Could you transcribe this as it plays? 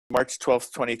March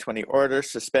 12th, 2020 order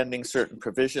suspending certain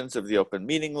provisions of the open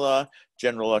meeting law,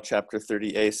 General Law, Chapter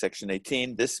 30A, Section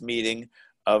 18. This meeting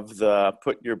of the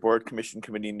Put Your Board Commission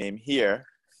Committee name here.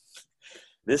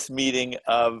 This meeting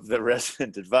of the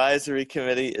Resident Advisory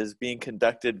Committee is being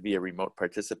conducted via remote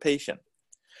participation.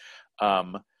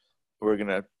 We're going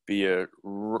to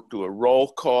do a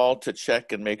roll call to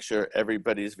check and make sure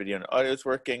everybody's video and audio is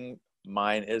working.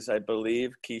 Mine is, I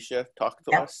believe. Keisha, talk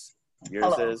to us.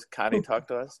 Yours Hello. is. Connie, talk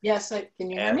to us. Yes, can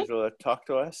you hear me? Angela, talk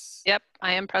to us. Yep,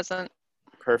 I am present.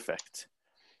 Perfect.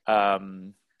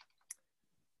 And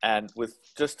with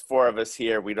just 4 of us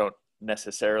here, we don't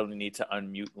necessarily need to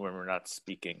unmute when we're not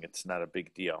speaking. It's not a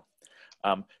big deal.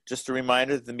 Just a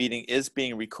reminder, the meeting is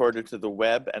being recorded to the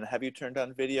web. And have you turned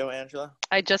on video, Angela?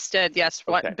 I just did, yes,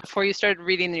 Okay. Before you started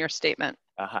reading your statement.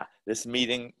 This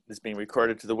meeting is being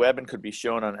recorded to the web and could be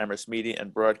shown on Amherst Media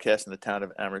and broadcast in the Town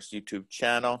of Amherst YouTube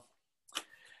channel.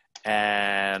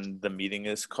 And the meeting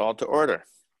is called to order.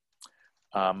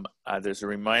 There's a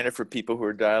reminder for people who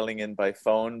are dialing in by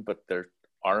phone, but there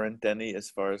aren't any as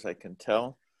far as I can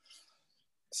tell.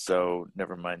 So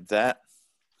never mind that.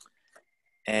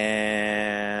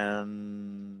 And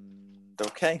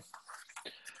okay.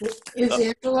 Is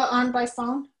Angela on by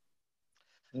phone?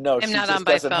 No, I'm she not just on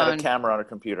by doesn't have a phone. camera on her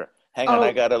computer. Hang on,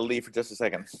 I gotta leave for just a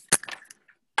second.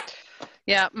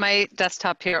 Yeah, my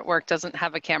desktop here at work doesn't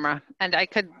have a camera, and I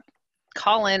could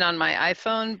call in on my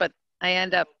iPhone, but I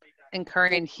end up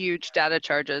incurring huge data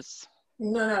charges.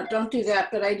 No, don't do that,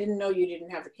 but I didn't know you didn't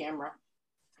have a camera.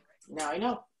 Now I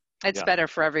know. It's better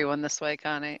for everyone this way,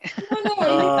 Connie.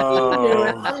 No,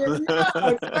 it's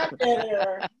not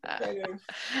better.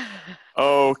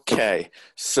 Okay,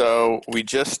 so we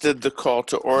just did the call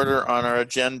to order on our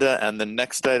agenda, and the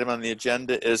next item on the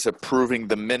agenda is approving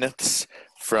the minutes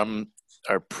from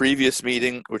our previous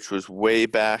meeting, which was way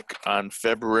back on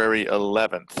February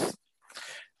 11th.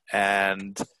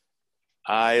 And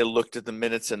I looked at the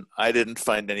minutes and I didn't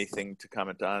find anything to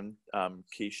comment on.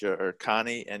 Keisha or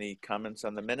Connie, any comments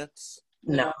on the minutes?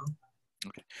 No.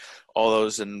 Okay. All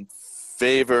those in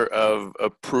favor of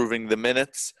approving the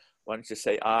minutes, why don't you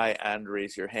say aye and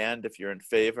raise your hand if you're in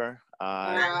favor.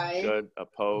 Aye. Good.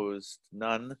 Opposed?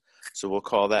 None. So we'll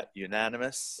call that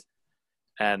unanimous.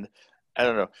 And I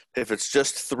don't know, if it's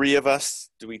just 3 of us,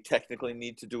 do we technically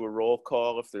need to do a roll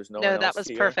call if there's no one else No, that was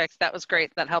here? perfect. That was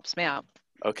great. That helps me out.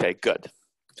 Okay, good.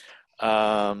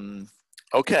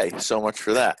 Okay, so much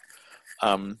for that.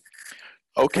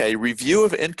 Okay, review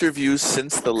of interviews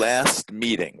since the last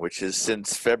meeting, which is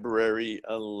since February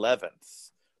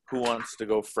 11th. Who wants to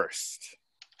go first?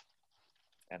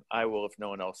 And I will if no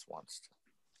one else wants to.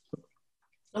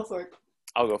 Go for it.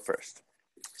 I'll go first.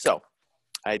 So,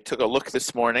 I took a look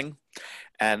this morning,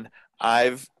 and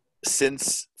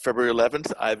since February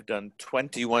 11th, I've done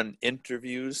 21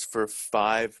 interviews for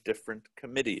 5 different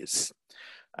committees.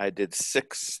 I did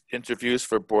 6 interviews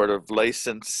for Board of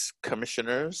License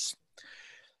Commissioners,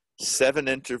 7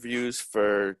 interviews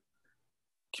for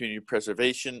Community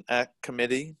Preservation Act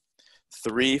Committee,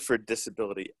 3 for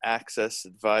Disability Access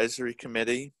Advisory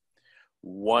Committee,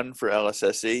 1 for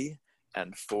LSSE,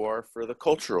 and 4 for the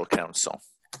Cultural Council.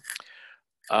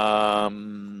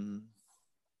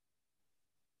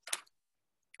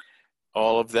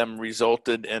 All of them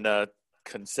resulted in a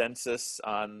consensus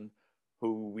on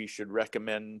who we should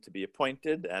recommend to be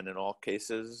appointed, and in all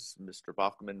cases, Mr.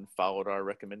 Bachman followed our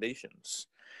recommendations.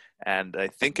 And I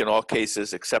think in all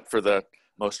cases, except for the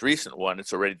most recent one,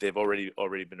 they've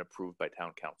already been approved by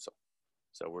Town Council.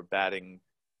 So we're batting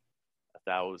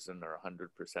 1,000 or 100%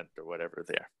 or whatever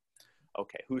there.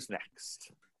 Okay, who's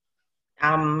next?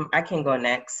 I can go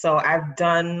next. So I've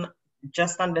done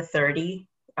just under 30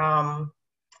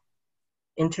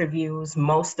 interviews,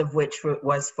 most of which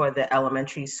was for the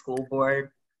elementary school board,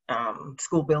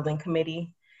 school building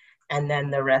committee, and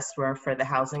then the rest were for the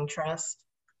housing trust.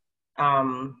 There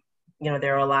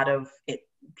are a lot of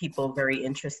people very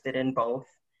interested in both.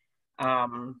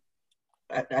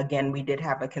 Again, we did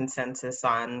have a consensus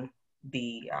on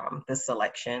the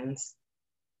selections.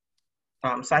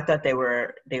 So I thought they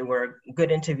were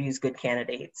good interviews, good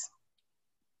candidates.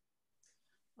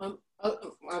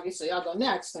 Obviously, I'll go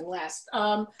next and last.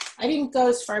 I didn't go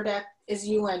as far back as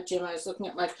you went, Jim. I was looking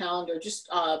at my calendar. Just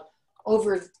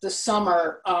over the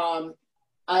summer,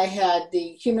 I had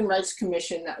the Human Rights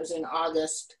Commission that was in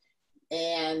August,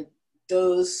 and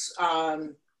those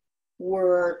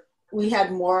we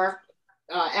had more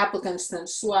applicants than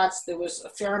slots. There was a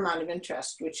fair amount of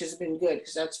interest, which has been good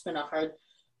because that's been a hard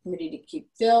committee to keep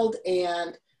filled,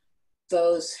 and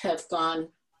those have gone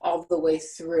all the way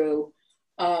through.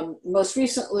 Most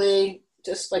recently,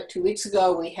 just like 2 weeks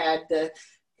ago, we had the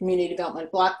Community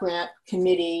Development Block Grant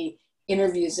Committee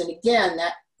interviews. And again,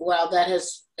 while that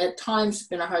has at times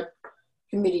been a hard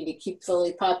committee to keep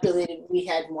fully populated, we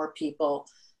had more people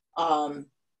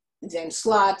than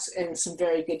slots and some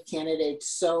very good candidates.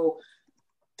 So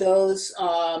those,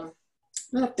 I don't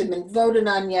know if they've been voted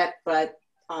on yet, but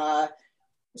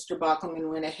Mr.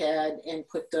 Bockelman went ahead and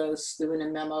put those through in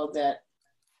a memo that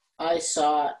I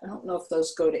saw. I don't know if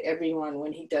those go to everyone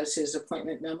when he does his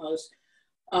appointment memos.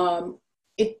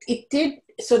 It did,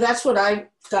 so that's what I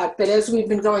thought. But as we've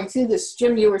been going through this,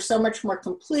 Jim, you were so much more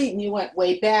complete and you went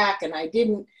way back and I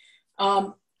didn't.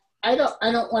 I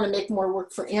don't want to make more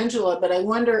work for Angela, but I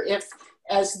wonder if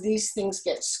as these things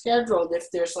get scheduled,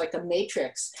 if there's like a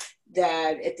matrix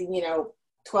that at the,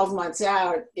 12 months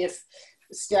out, if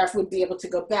staff would be able to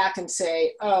go back and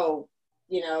say, oh,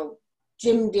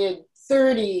 Jim did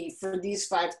 30 for these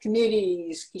 5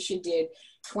 committees, Keisha did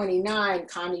 29,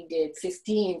 Connie did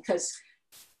 15, because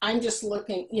I'm just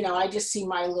looking, I just see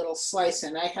my little slice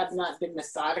and I have not been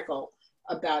methodical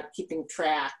about keeping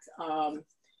track.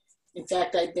 In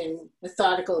fact, I've been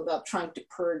methodical about trying to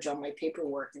purge all my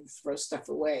paperwork and throw stuff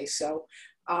away. So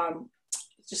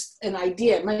just an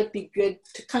idea, it might be good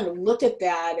to kind of look at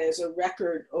that as a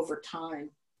record over time.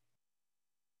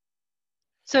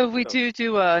 So we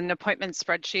do an appointment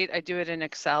spreadsheet. I do it in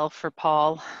Excel for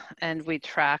Paul, and we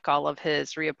track all of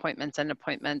his reappointments and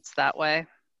appointments that way.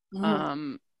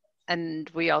 Mm-hmm. And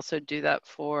we also do that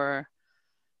for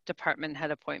department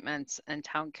head appointments and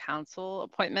town council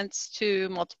appointments to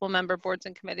multiple member boards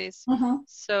and committees. Mm-hmm.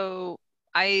 So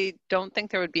I don't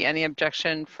think there would be any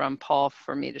objection from Paul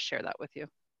for me to share that with you.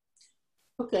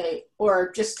 Okay,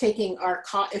 or just taking our,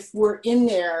 if we're in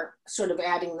there, sort of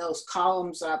adding those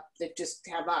columns up that just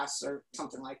have us or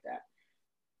something like that.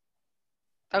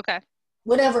 Okay.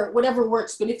 Whatever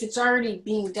works, but if it's already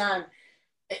being done,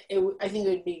 I think it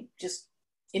would be just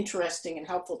interesting and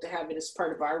helpful to have it as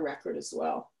part of our record as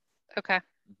well. Okay.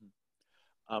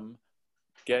 Mm-hmm.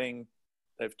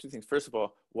 I have 2 things. First of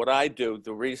all, what I do,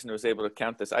 the reason I was able to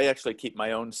count this, I actually keep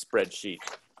my own spreadsheet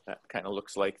that kind of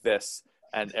looks like this.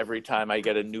 And every time I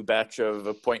get a new batch of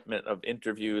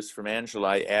interviews from Angela,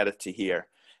 I add it to here.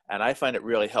 And I find it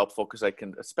really helpful because I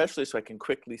can, especially so I can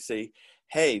quickly see,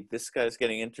 hey, this guy's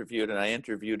getting interviewed and I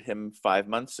interviewed him 5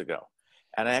 months ago.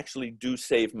 And I actually do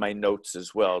save my notes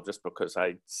as well, just because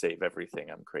I save everything.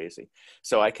 I'm crazy.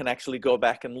 So I can actually go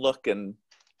back and look and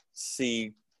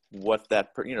see what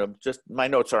that, just my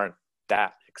notes aren't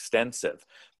that extensive,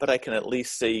 but I can at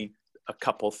least see a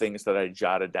couple things that I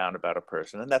jotted down about a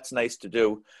person. And that's nice to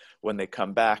do when they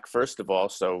come back, first of all,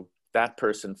 so that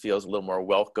person feels a little more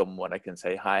welcome when I can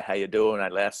say, hi, how you doing? I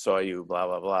last saw you, blah,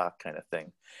 blah, blah, kind of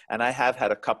thing. And I have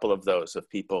had a couple of those of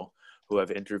people who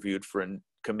have interviewed for a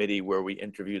committee where we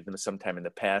interviewed them sometime in the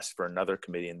past for another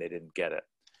committee and they didn't get it.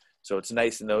 So it's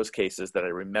nice in those cases that I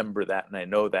remember that and I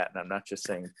know that, and I'm not just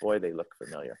saying, boy, they look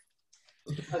familiar.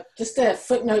 Just a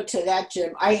footnote to that,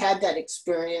 Jim. I had that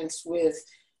experience with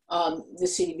the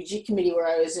CDBG committee where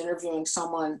I was interviewing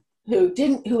someone who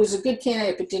was a good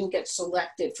candidate but didn't get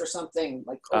selected for something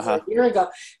like over a year ago.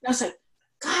 And I was like,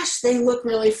 gosh, they look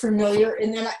really familiar.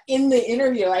 And then in the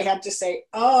interview, I had to say,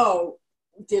 oh,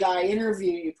 did I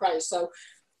interview you prior? So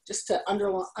just to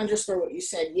underscore what you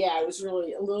said, yeah, it was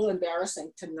really a little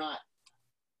embarrassing to not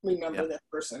remember that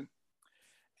person.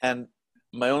 And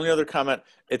my only other comment,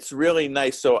 it's really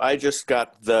nice. So I just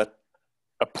got the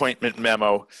appointment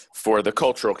memo for the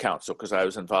Cultural Council because I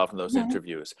was involved in those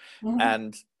interviews. Mm-hmm.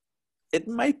 And it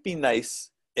might be nice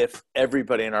if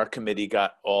everybody in our committee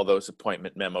got all those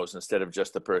appointment memos instead of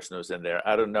just the person who's in there.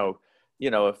 I don't know,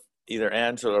 if either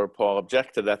Angela or Paul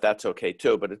object to that, that's okay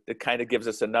too. But it kind of gives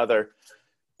us another,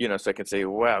 so I can say,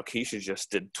 wow, Keisha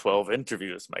just did 12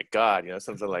 interviews. My God,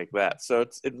 something like that. So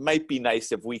it might be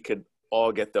nice if we could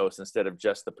all get those instead of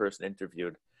just the person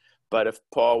interviewed. But if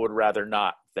Paul would rather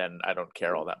not, then I don't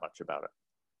care all that much about it.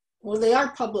 Well, they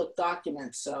are public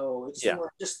documents, so it's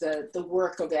more just the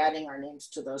work of adding our names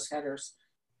to those headers.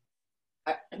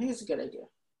 I think it's a good idea.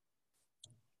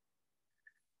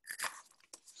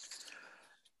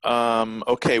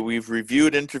 Okay, we've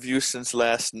reviewed interviews since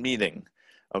last meeting.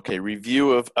 Okay,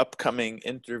 review of upcoming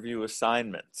interview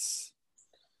assignments.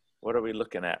 What are we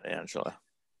looking at, Angela?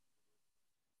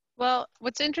 Well,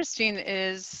 what's interesting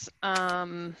is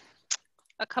a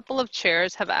couple of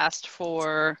chairs have asked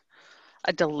for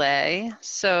a delay.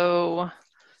 So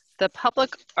the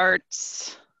public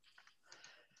arts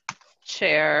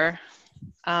chair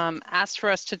asked for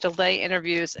us to delay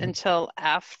interviews until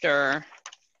after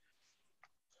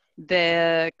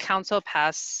the council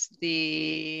passed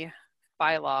the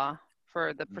bylaw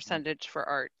for the percentage for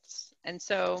arts. And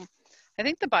so I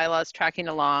think the bylaw is tracking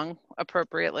along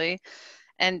appropriately.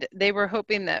 And they were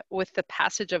hoping that with the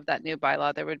passage of that new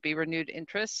bylaw, there would be renewed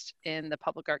interest in the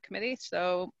Public Art Committee.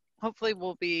 So hopefully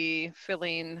we'll be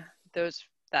filling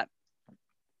that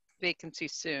vacancy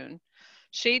soon.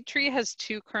 Shade Tree has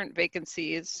 2 current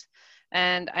vacancies,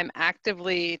 and I'm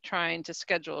actively trying to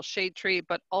schedule Shade Tree,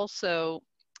 but also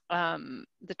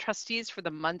the trustees for the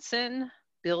Munson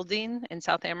building in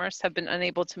South Amherst have been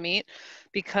unable to meet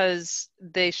because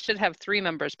they should have 3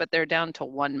 members, but they're down to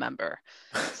 1 member.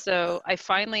 So I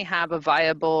finally have a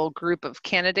viable group of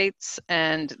candidates,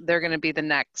 and they're going to be the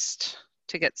next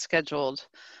to get scheduled.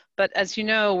 But as you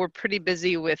know, we're pretty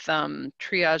busy with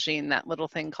triaging that little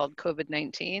thing called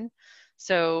COVID-19.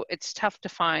 So it's tough to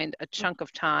find a chunk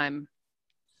of time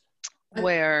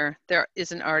where there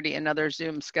isn't already another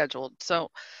Zoom scheduled. So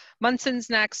Munson's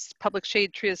next, Public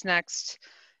Shade Tree is next.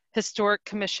 Historic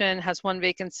Commission has 1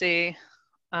 vacancy.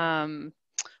 We're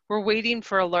waiting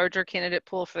for a larger candidate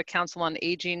pool for the Council on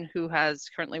Aging, who has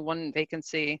currently 1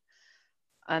 vacancy.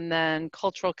 And then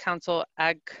Cultural Council,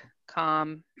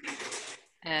 AgCom,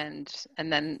 and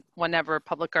then whenever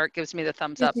Public Art gives me the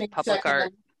thumbs up, Public Art.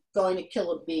 I'm going to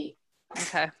kill a bee.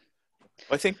 Okay.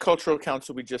 I think Cultural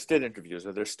Council, we just did interviews.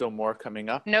 Are there still more coming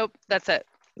up? Nope, that's it.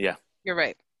 Yeah. You're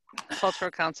right. Cultural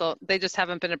Council, they just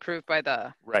haven't been approved by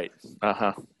the Right.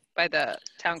 by the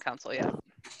town council yet.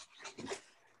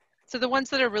 So the ones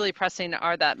that are really pressing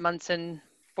are that Munson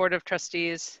Board of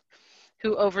Trustees,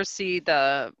 who oversee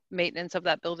the maintenance of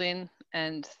that building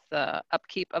and the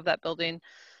upkeep of that building,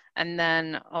 and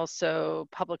then also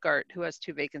Public Art, who has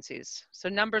 2 vacancies. So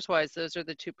numbers wise, those are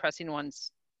the 2 pressing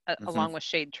ones, along with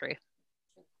Shade Tree.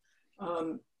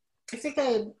 I think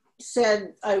I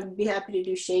said I would be happy to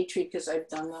do Shade Tree because I've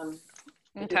done them,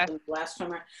 Okay. last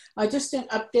summer. Just an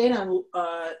update on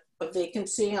a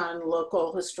vacancy on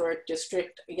local historic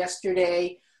district.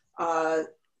 Yesterday,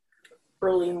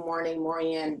 early morning,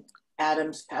 Maureen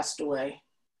Adams passed away.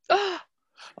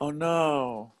 Oh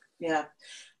no. Yeah.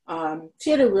 She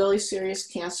had a really serious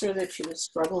cancer that she was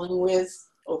struggling with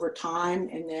over time,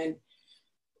 and then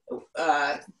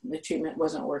the treatment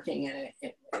wasn't working,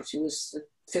 and she was at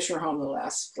Fisher Home the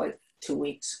last 2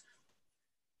 weeks.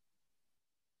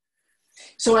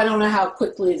 So I don't know how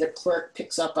quickly the clerk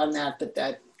picks up on that, but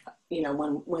that,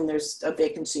 when there's a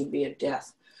vacancy, be a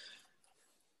death.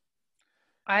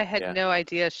 I had no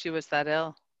idea she was that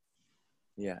ill.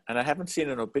 Yeah, and I haven't seen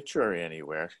an obituary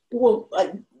anywhere. Well,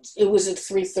 it was at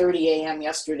 3:30 a.m.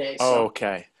 yesterday. So, oh,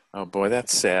 okay. Oh boy,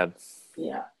 that's sad.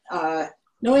 Yeah.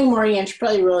 Knowing Maureen, she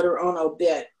probably wrote her own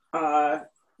obit.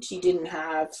 She didn't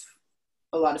have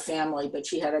a lot of family, but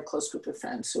she had a close group of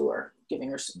friends who were giving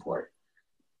her support.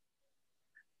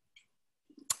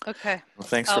 Okay. Well,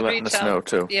 thanks for letting us know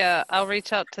too. Yeah, I'll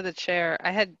reach out to the chair.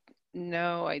 I had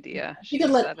no idea. You could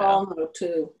let Paul know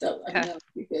too. I think that would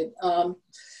be good.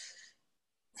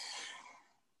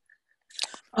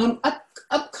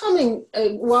 Upcoming,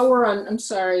 while we're on, I'm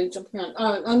sorry, jumping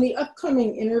on the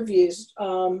upcoming interviews,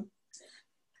 I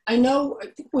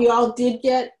think we all did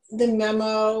get the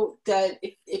memo that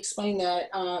explained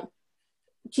that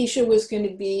Keisha was going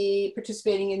to be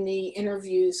participating in the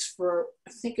interviews for,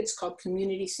 I think it's called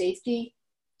community safety.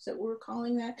 Is that what we're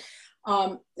calling that?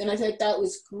 And I thought that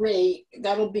was great.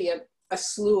 That'll be a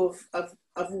slew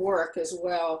of work as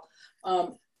well.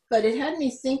 But it had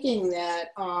me thinking that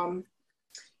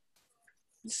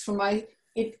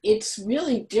it's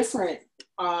really different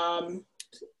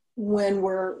when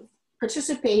we're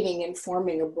participating in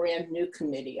forming a brand new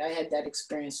committee. I had that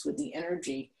experience with the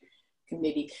energy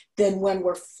committee, than when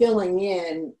we're filling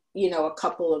in, a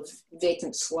couple of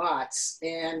vacant slots.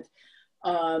 And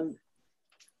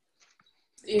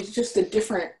it's just a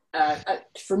different,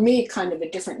 for me, kind of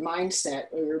a different mindset.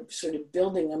 We're sort of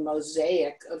building a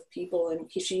mosaic of people. And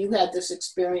Keisha, you had this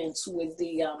experience with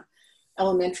the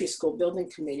elementary school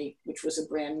building committee, which was a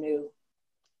brand new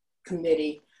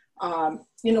committee.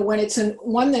 When it's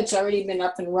one that's already been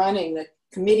up and running, the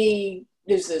committee,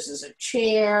 there's a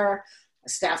chair, a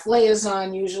staff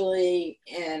liaison usually,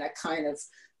 and a kind of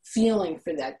feeling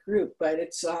for that group. But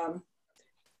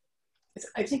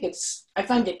I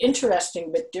find it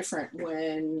interesting but different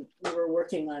when we're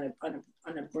working on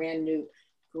a brand new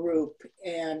group.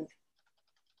 And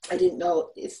I didn't know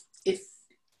if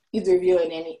either of you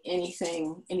had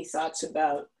any thoughts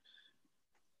about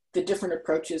the different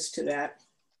approaches to that.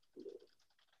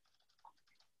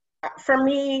 For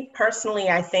me personally,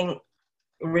 I think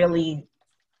really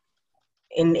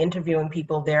in interviewing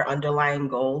people, their underlying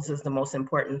goals is the most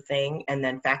important thing, and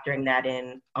then factoring that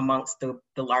in amongst the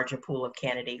larger pool of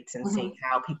candidates and seeing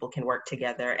how people can work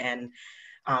together. And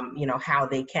you know, how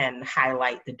they can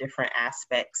highlight the different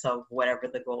aspects of whatever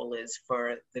the goal is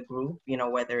for the group, you know,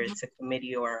 whether it's a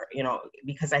committee or, you know,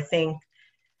 because I think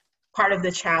part of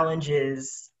the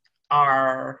challenges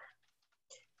are,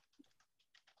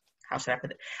 how should I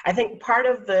put it? I think part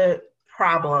of the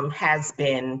problem has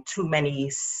been too many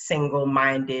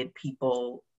single-minded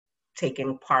people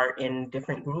taking part in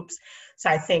different groups. So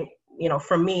I think, you know,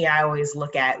 for me, I always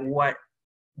look at what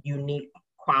unique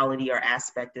quality or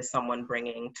aspect is someone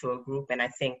bringing to a group. And I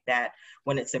think that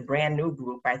when it's a brand new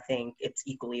group, I think it's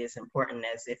equally as important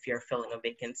as if you're filling a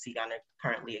vacancy on a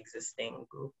currently existing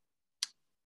group.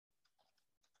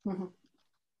 Mm-hmm.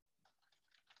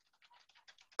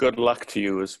 Good luck to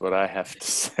you is what I have to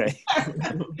say.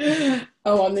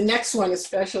 Oh, on the next one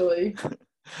especially.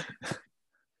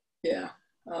 Yeah.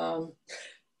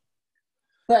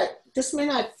 But this may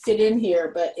not fit in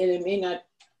here, but it may not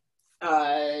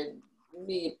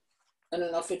be, I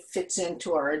don't know if it fits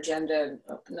into our agenda,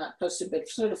 not posted, but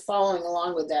sort of following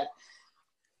along with that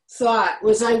thought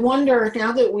was, I wonder,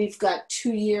 now that we've got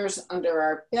 2 years under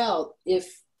our belt,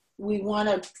 if we want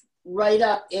to write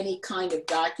up any kind of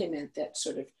document that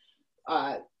sort of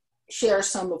shares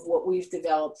some of what we've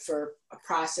developed for a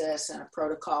process and a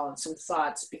protocol and some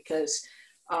thoughts, because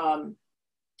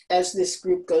as this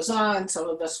group goes on, some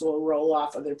of us will roll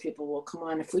off, other people will come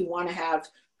on. If we want to have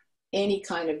any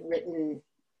kind of written,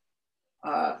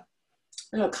 you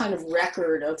know, kind of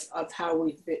record of how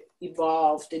we've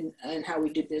evolved and how we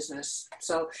do business.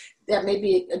 So that may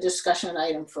be a discussion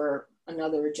item for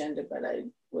another agenda, but I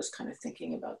was kind of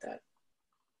thinking about that.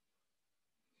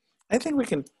 I think we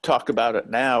can talk about it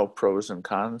now, pros and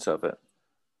cons of it.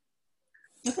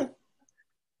 Okay.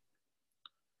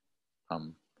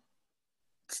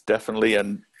 It's definitely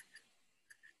an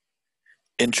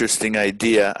interesting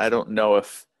idea. I don't know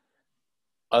if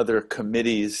other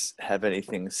committees have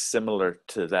anything similar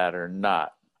to that or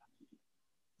not.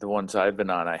 The ones I've been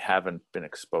on, I haven't been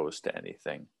exposed to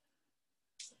anything.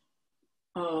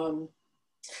 I'm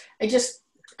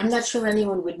not sure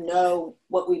anyone would know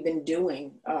what we've been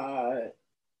doing,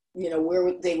 you know,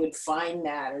 where they would find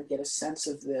that or get a sense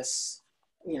of this,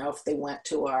 you know, if they went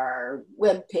to our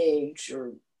webpage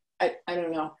or, I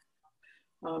don't know.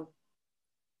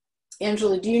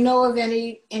 Angela, do you know of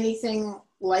anything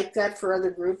like that for other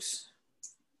groups?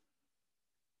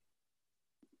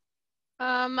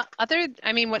 I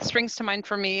mean, what springs to mind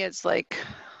for me is like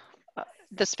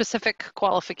the specific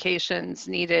qualifications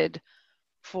needed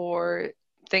for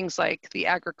things like the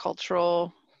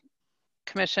Agricultural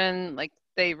Commission. Like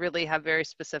they really have very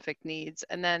specific needs.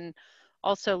 And then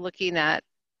also looking at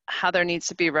how there needs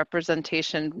to be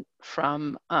representation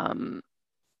from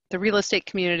the real estate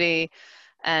community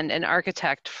and an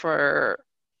architect for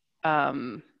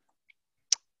other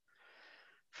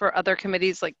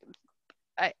committees. Like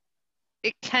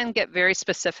it can get very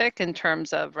specific in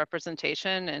terms of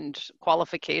representation and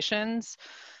qualifications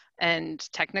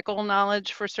and technical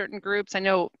knowledge for certain groups. I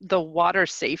know the water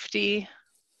safety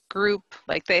group,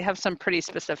 like they have some pretty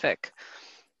specific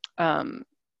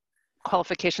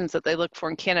qualifications that they look for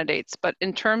in candidates. But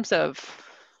in terms of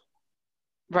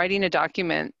writing a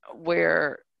document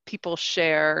where people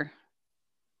share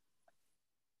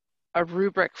a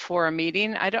rubric for a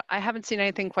meeting, I haven't seen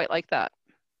anything quite like that.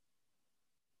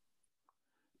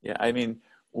 Yeah, I mean,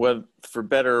 well, for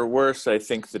better or worse, I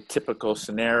think the typical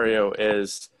scenario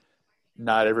is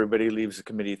not everybody leaves the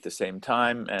committee at the same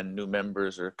time, and new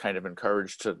members are kind of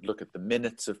encouraged to look at the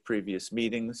minutes of previous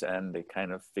meetings and they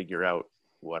kind of figure out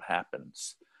what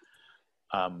happens.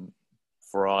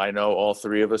 For all I know, all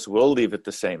three of us will leave at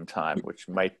the same time, which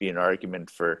might be an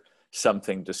argument for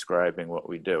something describing what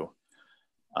we do.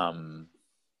 I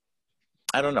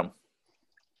don't know.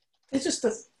 It's just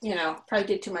you know,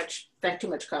 probably drank too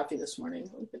much coffee this morning.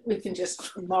 We can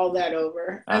just mull that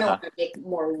over. I don't want to make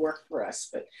more work for us,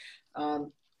 but.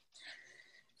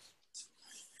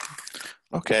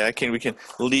 Okay, we can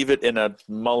leave it in a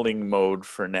mulling mode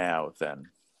for now then.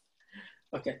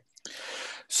 Okay.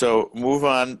 So move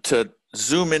on to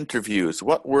Zoom interviews.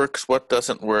 What works, what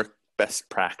doesn't work, best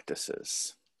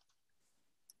practices.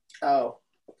 Oh,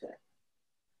 okay.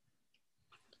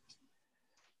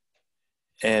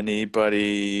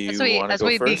 Anybody want to go first? As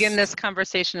we begin this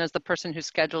conversation, as the person who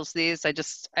schedules these,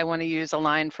 I want to use a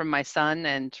line from my son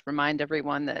and remind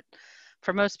everyone that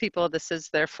for most people, this is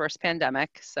their first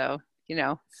pandemic. So, you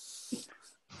know,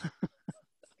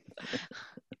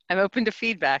 I'm open to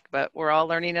feedback, but we're all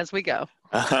learning as we go.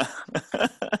 I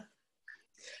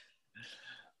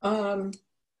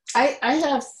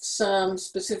have some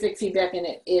specific feedback, and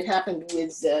it happened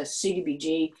with the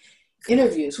CDBG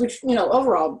interviews, which, you know,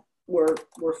 overall were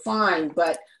fine,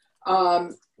 but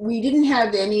We didn't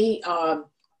have any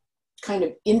kind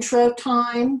of intro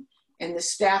time, and the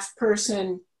staff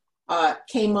person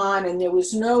came on, and there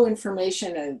was no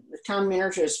information, and the town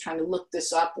manager is trying to look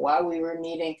this up while we were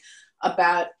meeting,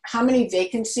 about how many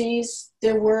vacancies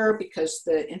there were, because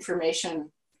the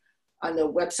information on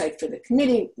the website for the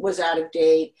committee was out of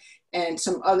date, and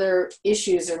some other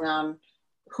issues around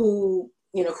who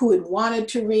had wanted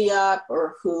to re-up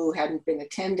or who hadn't been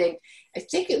attending. I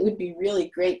think it would be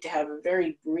really great to have a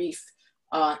very brief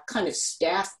kind of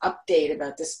staff update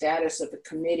about the status of the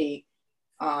committee.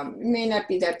 It may not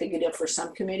be that big a deal for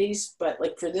some committees, but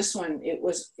like for this one, it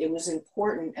was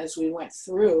important as we went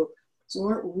through. So we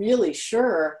weren't really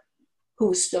sure who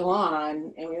was still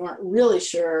on, and we weren't really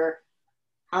sure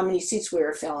how many seats we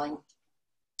were filling.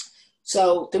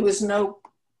 So there was no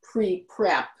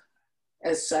pre-prep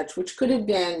as such, which could have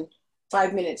been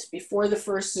 5 minutes before the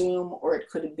first Zoom, or it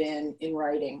could have been in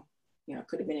writing, it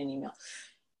could have been an email.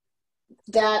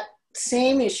 That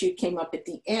same issue came up at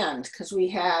the end, because we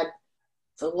had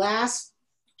the last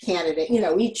candidate,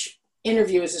 each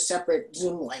interview is a separate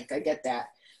Zoom link, I get that.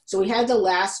 So we had the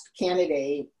last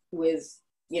candidate with,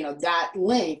 that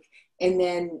link, and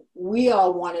then we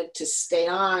all wanted to stay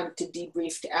on to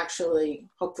debrief to actually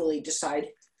hopefully decide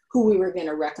who we were going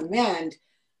to recommend.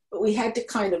 But we had to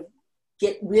kind of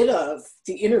get rid of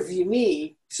the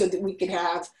interviewee so that we could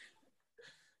have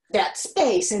that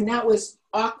space. And that was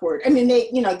awkward. I mean,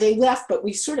 they left, but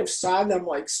we sort of saw them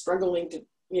like struggling to,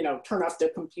 turn off their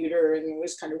computer, and it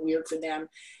was kind of weird for them.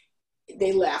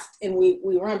 They left, and we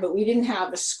were on, but we didn't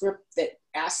have a script that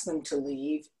asked them to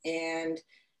leave. And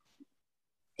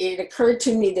it occurred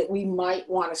to me that we might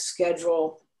want to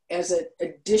schedule as an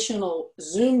additional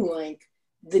Zoom link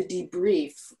the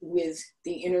debrief with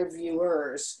the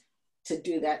interviewers to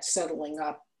do that settling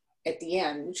up at the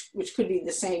end, which could be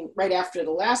the same right after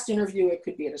the last interview. It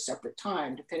could be at a separate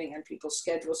time, depending on people's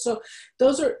schedules. So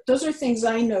those are things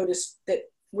I noticed that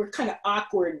were kind of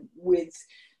awkward with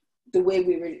the way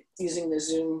we were using the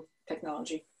Zoom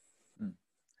technology.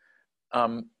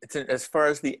 As far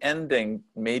as the ending,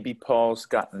 maybe Paul's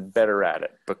gotten better at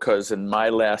it, because in my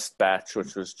last batch,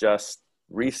 which was just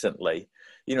recently,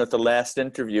 at the last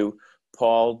interview,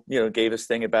 Paul, gave his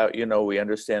thing about, we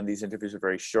understand these interviews are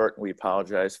very short and we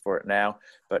apologize for it now,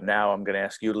 but now I'm going to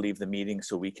ask you to leave the meeting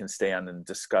so we can stay on and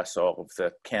discuss all of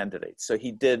the candidates. So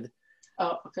he did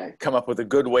come up with a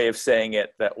good way of saying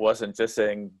it that wasn't just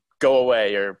saying, go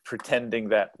away, or pretending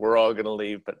that we're all going to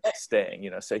leave, but staying,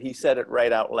 so he said it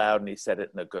right out loud, and he said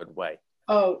it in a good way.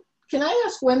 Oh, can I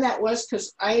ask when that was?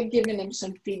 Because I had given him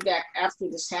some feedback after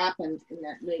this happened, and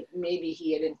that maybe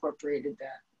he had incorporated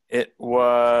that. It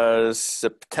was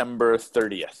September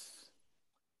 30th.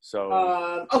 So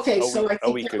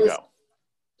a week ago.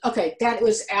 Okay, that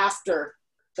was after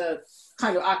the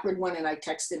kind of awkward one, and I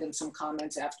texted him some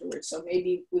comments afterwards. So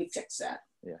maybe we fixed that.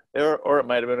 Yeah, or it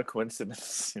might have been a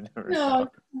coincidence. You never know.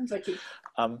 It's like he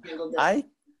handled it.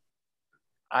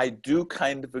 I do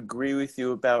kind of agree with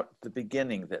you about the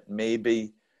beginning, that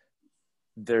maybe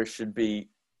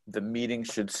the meeting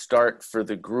should start for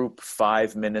the group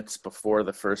 5 minutes before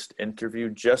the first interview,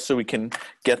 just so we can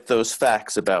get those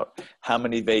facts about how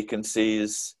many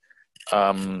vacancies,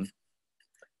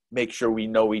 make sure we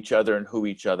know each other and who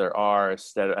each other are,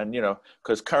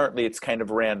 because currently it's kind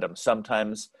of random.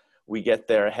 Sometimes we get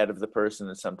there ahead of the person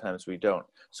and sometimes we don't.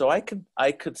 So I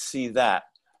could see that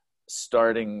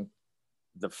starting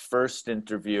the first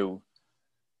interview.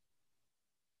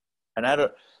 And I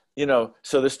don't,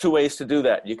 so there's two ways to do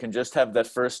that. You can just have that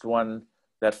first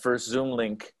Zoom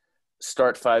link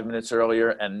start 5 minutes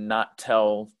earlier and not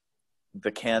tell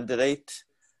the candidate.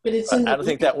 But I don't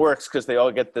think that works, because they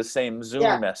all get the same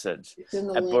Zoom message.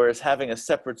 Whereas having a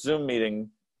separate Zoom meeting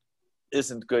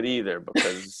isn't good either,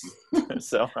 because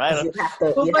so I don't. You have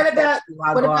to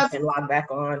log off and log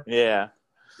back on. Yeah.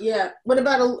 Yeah. What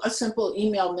about a simple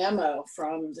email memo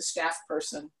from the staff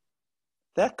person?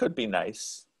 That could be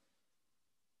nice.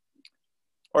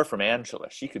 Or from Angela.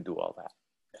 She could do all that.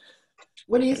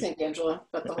 What do you think, Angela,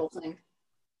 about the whole thing?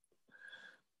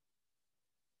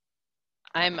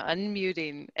 I'm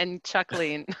unmuting and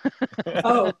chuckling.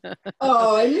 Oh,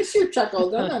 I miss your chuckle.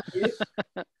 Don't unmute.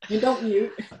 You don't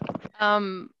mute.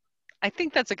 I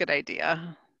think that's a good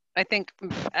idea. I think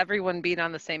everyone being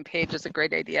on the same page is a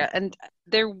great idea. And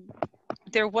there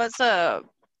was a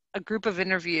group of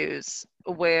interviews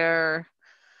where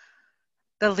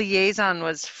the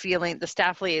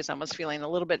staff liaison was feeling a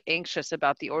little bit anxious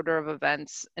about the order of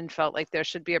events and felt like there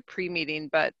should be a pre-meeting.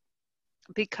 But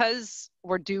because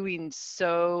we're doing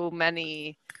so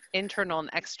many internal and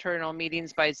external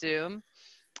meetings by Zoom,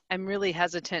 I'm really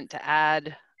hesitant to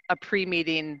add a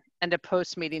pre-meeting and a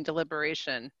post-meeting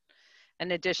deliberation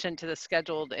in addition to the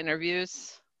scheduled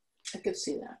interviews. I could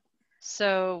see that.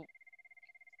 So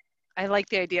I like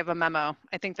the idea of a memo.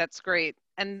 I think that's great.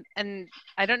 And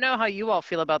I don't know how you all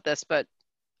feel about this, but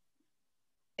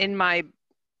in my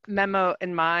memo,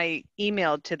 in my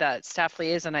email to that staff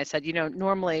liaison, I said,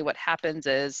 normally what happens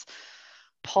is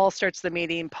Paul starts the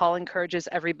meeting, Paul encourages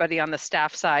everybody on the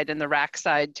staff side and the RAC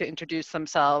side to introduce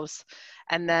themselves.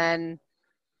 And then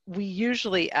we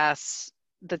usually ask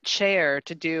the chair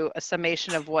to do a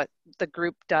summation of what the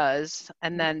group does.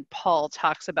 And then Paul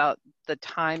talks about the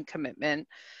time commitment.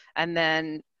 And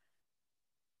then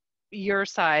your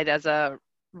side as a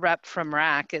rep from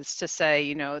RAC is to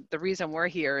say, the reason we're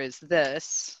here is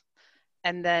this.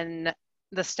 And then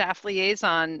the staff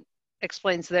liaison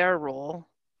explains their role.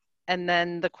 And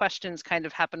then the questions kind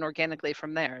of happen organically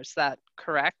from there. Is that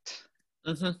correct?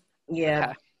 Mm-hmm.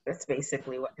 Yeah, Okay. That's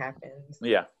basically what happens.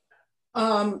 Yeah.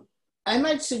 I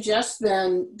might suggest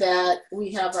then that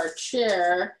we have our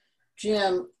chair,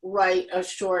 Jim, write a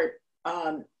short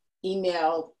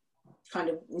email kind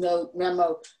of note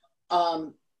memo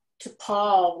to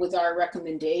Paul with our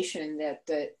recommendation that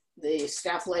the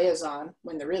staff liaison,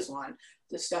 when there is one,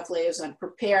 the staff liaison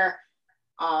prepare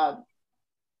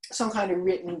some kind of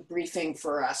written briefing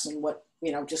for us and what,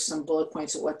 just some bullet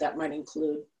points of what that might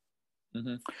include.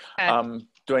 Mm-hmm. Okay.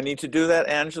 Do I need to do that,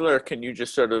 Angela, or can you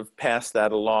just sort of pass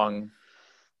that along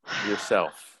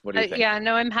yourself? What do you think? Yeah,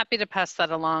 no, I'm happy to pass that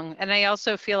along. And I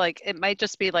also feel like it might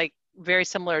just be like very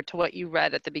similar to what you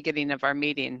read at the beginning of our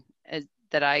meeting,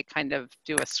 that I kind of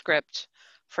do a script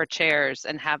for chairs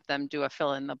and have them do a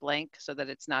fill in the blank so that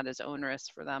it's not as onerous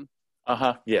for them.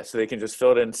 Yeah, so they can just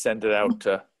fill it in, send it out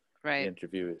to Right. the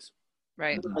interviewees.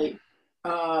 Right. Right.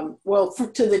 Well,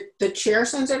 to the chair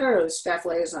sends it out or the staff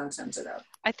liaison sends it out?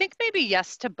 I think maybe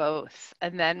yes to both.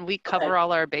 And then we cover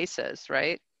all our bases,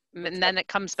 right? And then it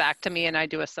comes back to me and I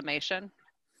do a summation.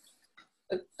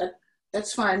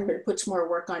 That's fine, but it puts more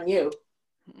work on you.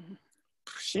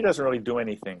 She doesn't really do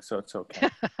anything, so it's okay.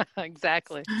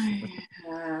 Exactly.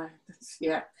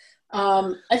 Yeah.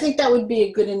 I think that would be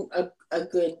a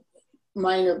good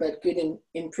minor but good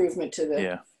improvement to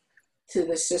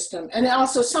the system. And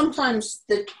also sometimes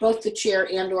both the chair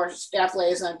and or staff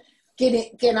liaison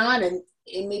get on and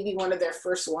it may be one of their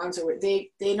first ones, or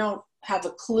they don't have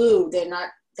a clue. They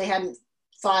hadn't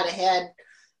thought ahead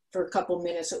for a couple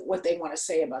minutes at what they want to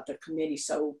say about the committee.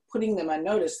 So putting them on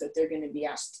notice that they're going to be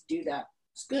asked to do that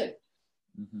is good.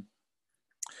 Mm-hmm.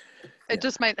 It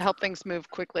just might help things move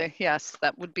quickly. Yes,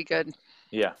 that would be good.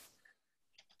 Yeah.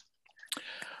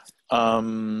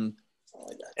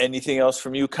 Anything else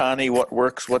from you, Connie? What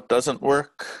works, what doesn't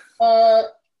work? I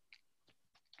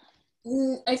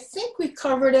think we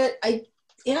covered it. I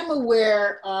am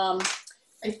aware, I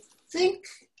think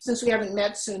since we haven't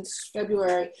met since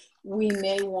February, we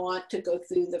may want to go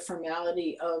through the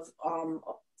formality of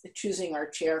choosing our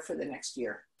chair for the next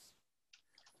year.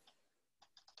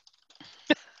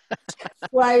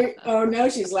 Why? Oh no,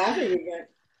 she's laughing again.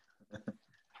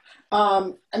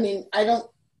 I mean, I don't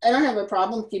have a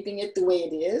problem keeping it the way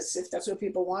it is. If that's what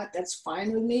people want, that's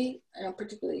fine with me. I don't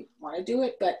particularly want to do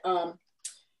it, but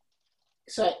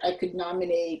so I could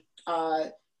nominate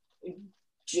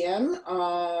Jim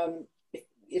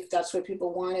if that's what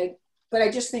people wanted. But I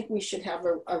just think we should have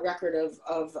a record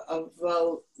of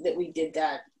vote that we did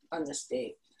that on this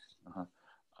date.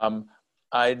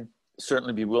 I'd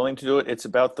certainly be willing to do it. It's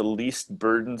about the least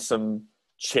burdensome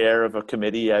chair of a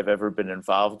committee I've ever been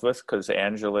involved with, because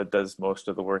Angela does most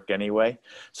of the work anyway.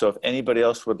 So if anybody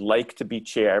else would like to be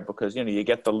chair, because you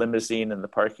get the limousine and the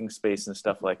parking space and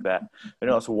stuff like that, if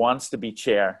anyone else wants to be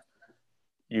chair,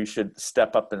 you should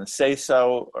step up and say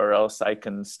so, or else I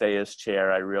can stay as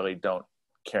chair. I really don't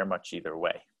care much either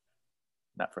way.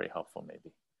 Not very helpful,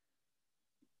 maybe.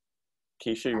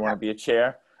 Keisha, you want to be a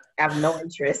chair? I have no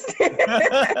interest.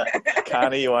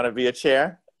 Connie, you want to be a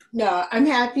chair? No, I'm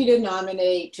happy to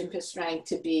nominate Jim Pistrang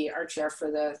to be our chair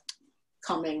for the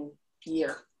coming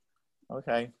year.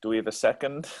 Okay. Do we have a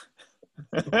second?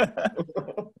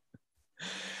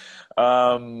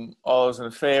 All those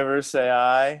in favor say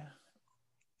aye.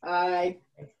 Aye.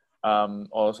 All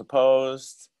those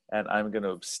opposed? And I'm going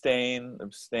to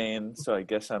abstain. So I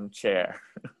guess I'm chair.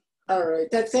 All right.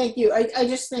 Thank you. I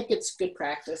just think it's good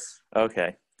practice.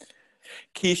 Okay.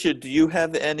 Keisha, do you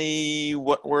have any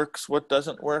what works, what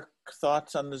doesn't work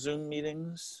thoughts on the Zoom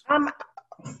meetings?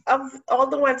 Of all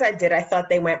the ones I did, I thought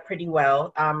they went pretty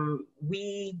well.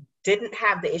 We didn't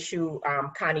have the issue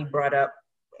Connie brought up.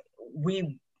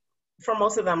 For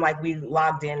most of them, we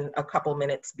logged in a couple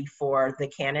minutes before the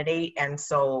candidate. And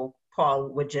so Paul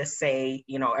would just say,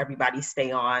 you know, everybody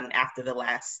stay on after the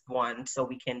last one so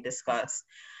we can discuss.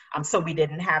 So we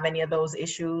didn't have any of those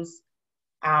issues.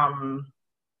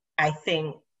 I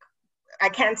think I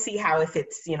can see how if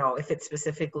it's, you know, if it's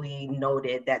specifically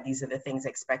noted that these are the things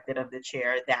expected of the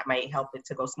chair, that might help it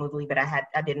to go smoothly, but I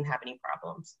didn't have any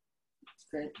problems.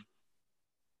 Great.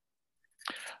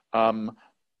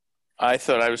 I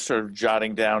thought I was sort of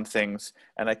jotting down things,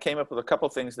 and I came up with a couple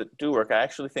things that do work. I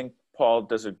actually think Paul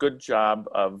does a good job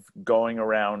of going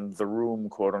around the room,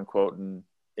 quote unquote, and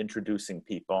introducing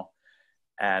people,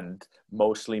 and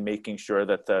mostly making sure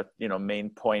that the, you know, main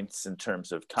points in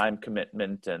terms of time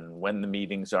commitment and when the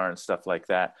meetings are and stuff like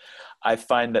that. I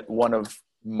find that one of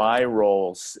my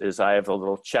roles is I have a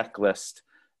little checklist,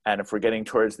 and if we're getting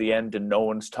towards the end and no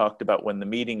one's talked about when the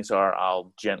meetings are,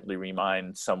 I'll gently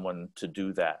remind someone to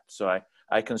do that. So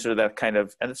I consider that kind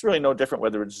of, and it's really no different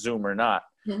whether it's Zoom or not,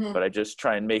 but I just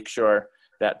try and make sure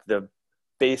that the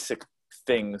basic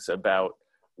things about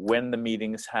when the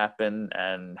meetings happen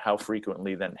and how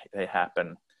frequently then they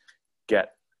happen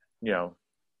get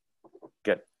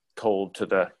told to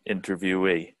the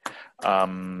interviewee.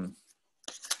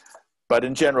 But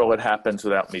in general, it happens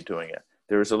without me doing it.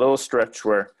 There was a little stretch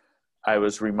where I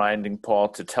was reminding Paul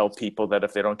to tell people that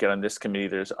if they don't get on this committee,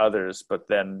 there's others, but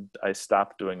then I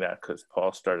stopped doing that because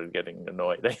Paul started getting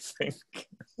annoyed, I think.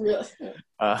 Really?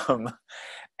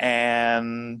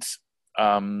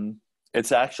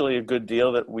 It's actually a good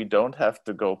deal that we don't have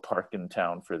to go park in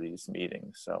town for these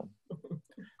meetings. So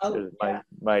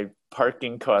my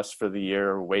parking costs for the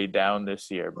year are way down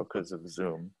this year because of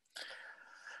Zoom.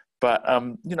 But,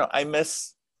 you know,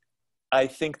 I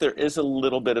think there is a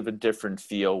little bit of a different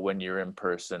feel when you're in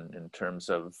person in terms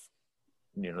of,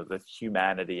 you know, the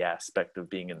humanity aspect of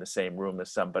being in the same room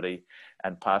as somebody,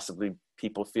 and possibly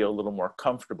people feel a little more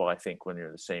comfortable, I think, when you're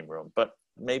in the same room. But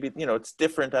maybe, you know, it's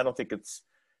different. I don't think it's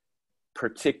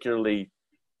particularly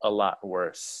a lot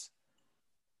worse,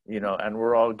 you know, and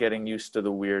we're all getting used to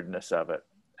the weirdness of it.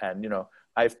 And, you know,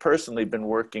 I've personally been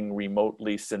working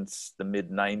remotely since the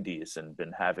mid-90s and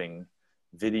been having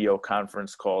video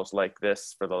conference calls like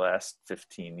this for the last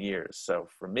 15 years. So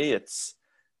for me, it's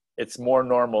more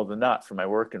normal than not for my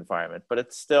work environment, but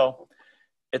it's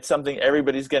something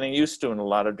everybody's getting used to in a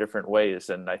lot of different ways.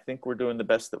 And I think we're doing the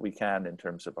best that we can in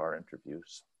terms of our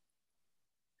interviews.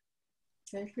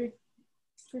 I agree.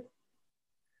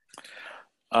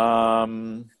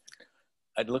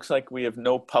 It looks like we have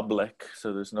no public,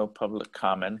 so there's no public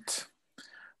comment.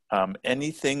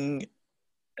 Anything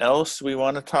else we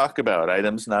want to talk about?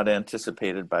 Items not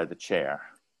anticipated by the chair.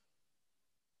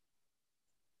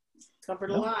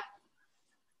 Covered a lot.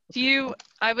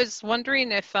 I was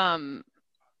wondering if, in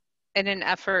an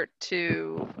effort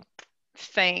to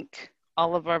thank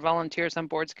all of our volunteers on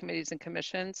boards, committees, and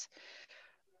commissions,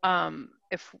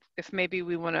 if maybe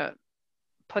we want to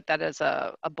put that as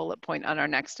a bullet point on our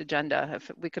next agenda,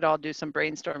 if we could all do some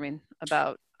brainstorming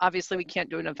about, obviously we can't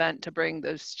do an event to bring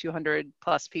those 200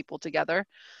 plus people together,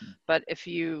 but if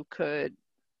you could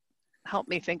help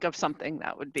me think of something,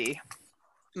 that would be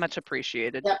much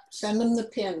appreciated. Yep, send them the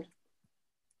pin.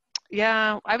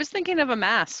 Yeah, I was thinking of a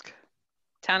mask,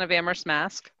 Town of Amherst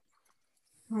mask.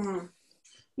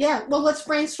 Yeah, well, let's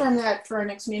brainstorm that for our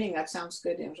next meeting. That sounds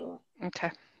good, Angela.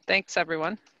 Okay, thanks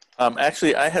everyone.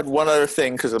 Actually, I had one other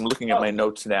thing because I'm looking at my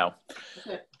notes now.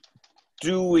 Okay.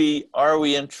 Are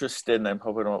we interested, and I'm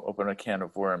hoping to open a can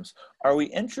of worms, are we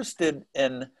interested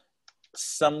in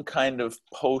some kind of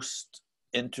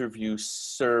post-interview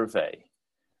survey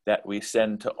that we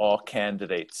send to all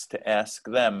candidates to ask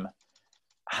them,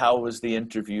 how was the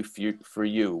interview for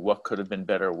you? What could have been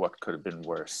better? What could have been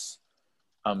worse?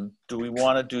 Do we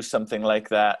want to do something like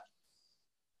that?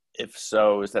 If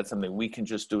so, is that something we can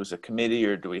just do as a committee,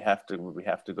 or do we have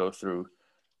to go through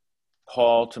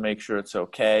Paul to make sure it's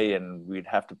okay, and we'd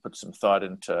have to put some thought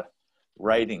into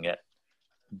writing it?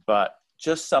 But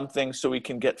just something so we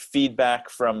can get feedback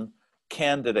from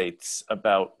candidates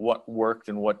about what worked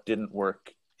and what didn't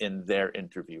work in their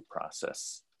interview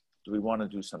process. Do we want to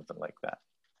do something like that?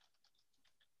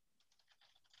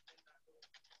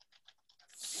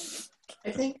 I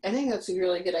think that's a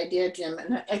really good idea, Jim.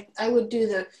 And I would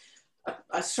do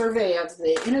a survey of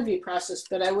the interview process,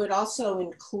 but I would also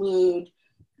include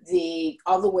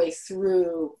all the way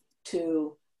through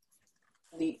to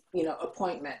the, you know,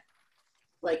 appointment.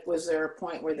 Like, was there a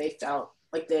point where they felt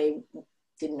like they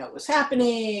didn't know what was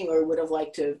happening or would have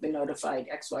liked to have been notified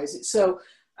X, Y, Z? So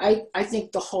I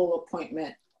think the whole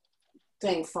appointment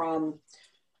thing, from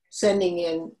sending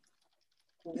in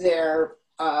their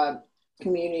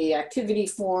community activity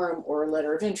form or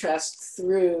letter of interest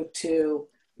through to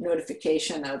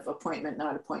notification of appointment,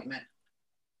 not appointment.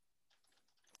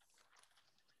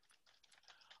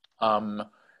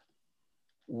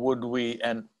 Would we,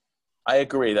 and I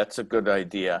agree, that's a good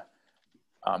idea.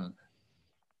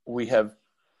 We have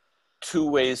two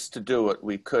ways to do it.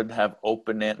 We could have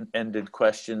open-ended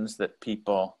questions that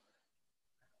people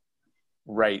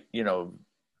write,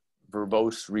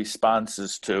 verbose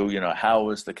responses to, how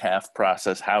was the CAF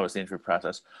process? How was the interview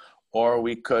process? Or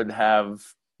we could have,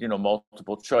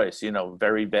 multiple choice,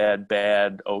 very bad,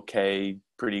 bad, okay,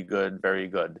 pretty good, very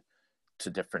good, to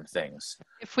different things.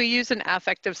 If we use an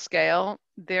affective scale,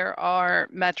 there are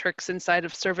metrics inside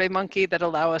of SurveyMonkey that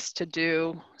allow us to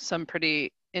do some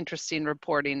pretty interesting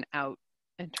reporting out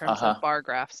in terms of bar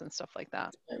graphs and stuff like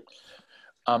that.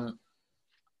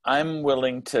 I'm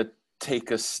willing to take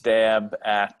a stab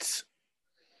at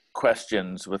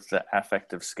questions with the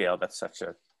affective scale. That's such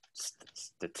a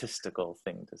statistical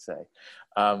thing to say.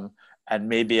 And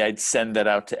maybe I'd send that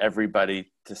out to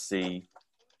everybody to see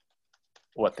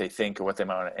what they think or what they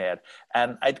might want to add.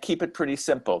 And I'd keep it pretty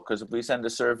simple, because if we send a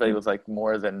survey with like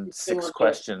more than 6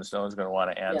 questions, no one's going to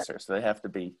want to answer. So they have to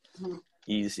be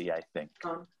easy, I think.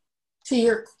 To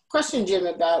your question, Jim,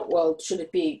 about, well, should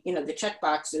it be, the check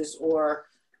boxes or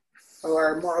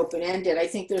more open-ended, I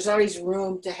think there's always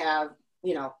room to have,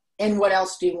 and what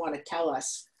else do you want to tell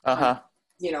us? A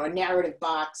narrative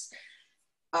box,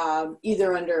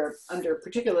 either under a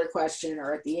particular question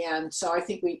or at the end. So I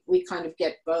think we kind of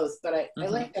get both, but I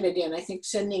like that idea. And I think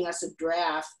sending us a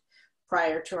draft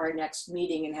prior to our next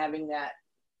meeting and having that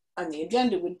on the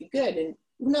agenda would be good. And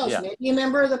who knows, maybe a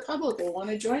member of the public will want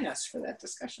to join us for that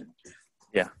discussion.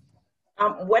 Yeah.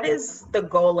 What is the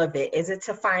goal of it? Is it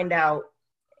to find out,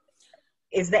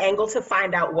 is the angle to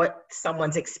find out what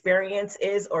someone's experience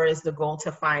is, or is the goal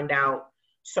to find out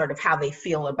sort of how they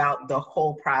feel about the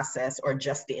whole process, or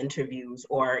just the interviews,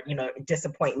 or,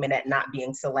 disappointment at not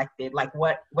being selected? Like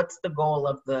what's the goal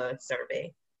of the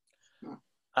survey?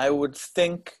 I would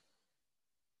think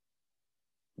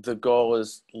the goal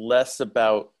is less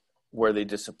about were they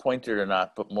disappointed or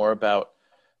not, but more about,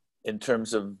 in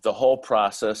terms of the whole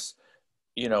process,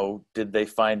 did they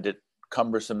find it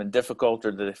cumbersome and difficult,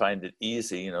 or did they find it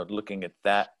easy, looking at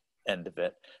that end of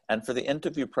it. And for the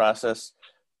interview process,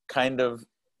 kind of,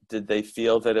 did they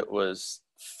feel that it was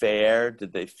fair?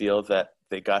 Did they feel that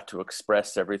they got to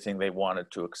express everything they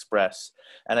wanted to express?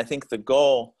 And I think the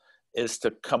goal is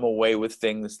to come away with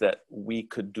things that we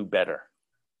could do better.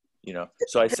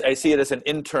 So I see it as an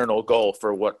internal goal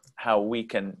for how we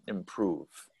can improve.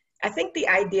 I think the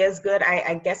idea is good.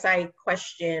 I guess I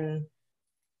question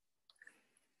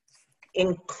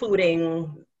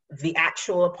including the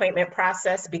actual appointment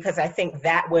process, because I think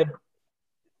that would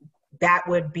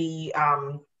be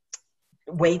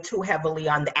way too heavily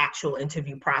on the actual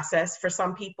interview process for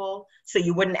some people. So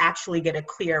you wouldn't actually get a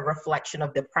clear reflection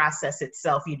of the process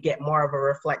itself. You'd get more of a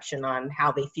reflection on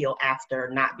how they feel after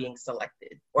not being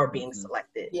selected or being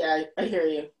selected. Yeah, I hear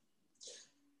you.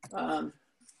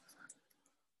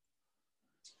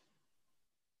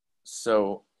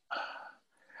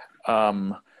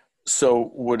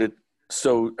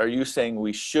 So are you saying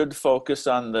we should focus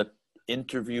on the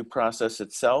interview process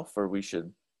itself, or we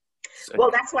should?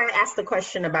 Well, that's why I asked the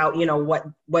question about,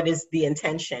 what is the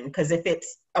intention? Because if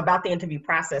it's about the interview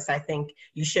process, I think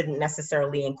you shouldn't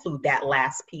necessarily include that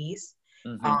last piece.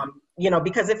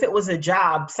 Because if it was a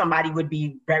job, somebody would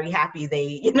be very happy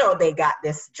they got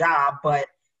this job, but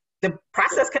the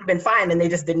process could have been fine and they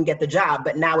just didn't get the job.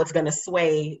 But now it's going to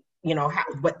sway,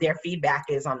 what their feedback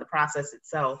is on the process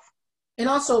itself. And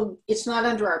also, it's not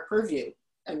under our purview.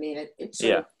 I mean, it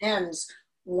sort of ends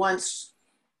once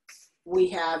we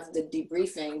have the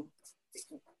debriefing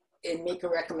and make a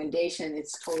recommendation.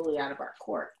 It's totally out of our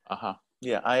court.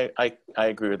 Yeah, I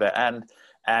agree with that.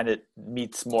 And it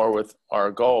meets more with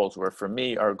our goals, where for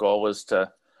me, our goal was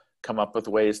to come up with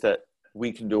ways that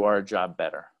we can do our job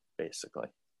better, basically.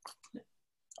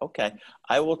 Okay,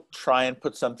 I will try and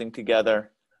put something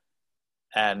together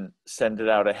and send it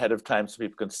out ahead of time so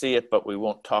people can see it, but we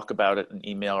won't talk about it in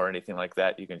email or anything like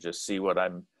that. You can just see what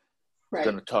I'm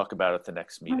going to talk about at the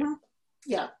next meeting.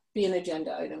 Yeah, be an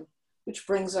agenda item, which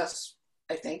brings us,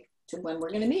 I think, to when we're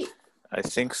going to meet. I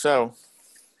think so.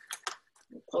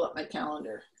 Pull up my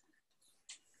calendar.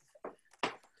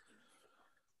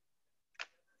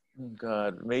 Oh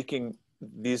God, making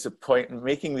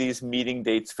these meeting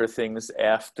dates for things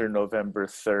after November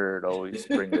 3rd always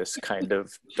bring this kind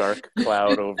of dark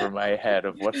cloud over my head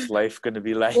of what's life going to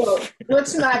be like. Well,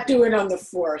 let's not do it on the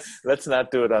 4th. Let's not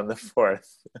do it on the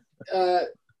 4th.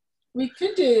 We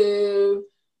could do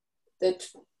the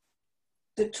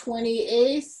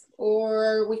 28th,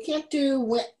 or we can't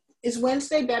do is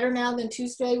Wednesday better now than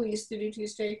Tuesday? We used to do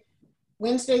Tuesday.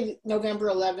 Wednesday, November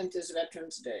 11th is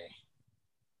Veterans Day.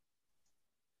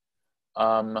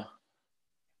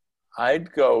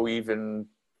 I'd go even,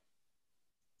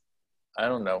 I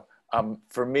don't know.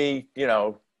 For me, you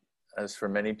know, as for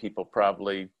many people,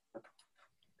 probably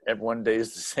one day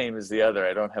is the same as the other.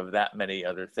 I don't have that many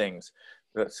other things.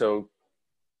 So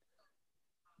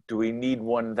do we need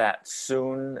one that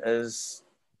soon as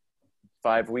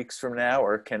 5 weeks from now,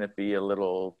 or can it be a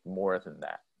little more than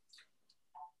that?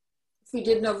 If we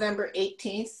did November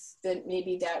 18th, then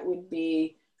maybe that would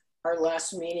be our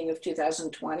last meeting of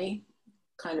 2020,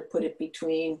 kind of put it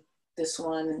between this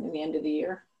one and the end of the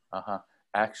year.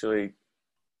 Actually,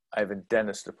 I have a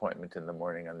dentist appointment in the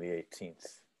morning on the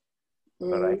 18th,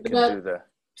 but I can do the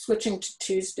switching to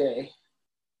Tuesday.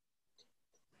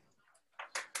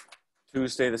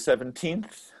 Tuesday the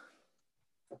 17th.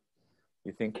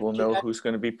 You think we'll know who's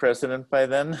going to be president by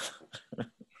then?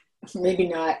 Maybe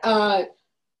not.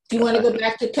 Do you want to go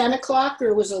back to 10 o'clock,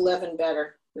 or was 11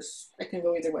 better? Because I can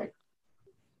go either way.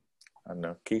 I don't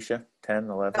know. Keisha, 10,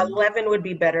 11? 11 would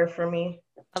be better for me.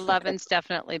 11's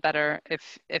definitely better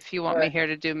if you want me here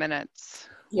to do minutes.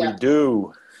 Yeah. We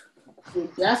do. We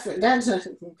definitely, that's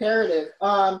an imperative.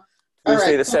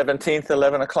 Tuesday the 17th,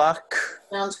 11 o'clock.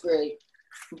 Sounds great.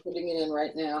 I'm putting it in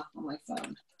right now on my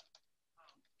phone.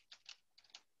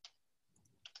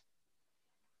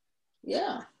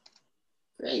 Yeah,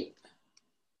 great.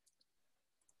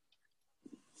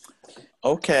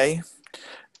 Okay.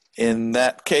 In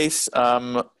that case,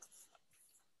 I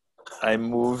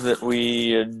move that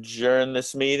we adjourn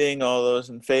this meeting. All those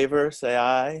in favor, say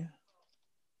aye.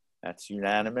 That's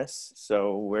unanimous.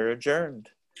 So we're adjourned.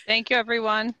 Thank you,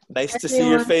 everyone. Nice to see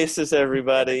your faces,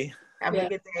 everybody. Have a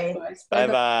good day. Bye-bye.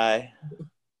 Bye-bye.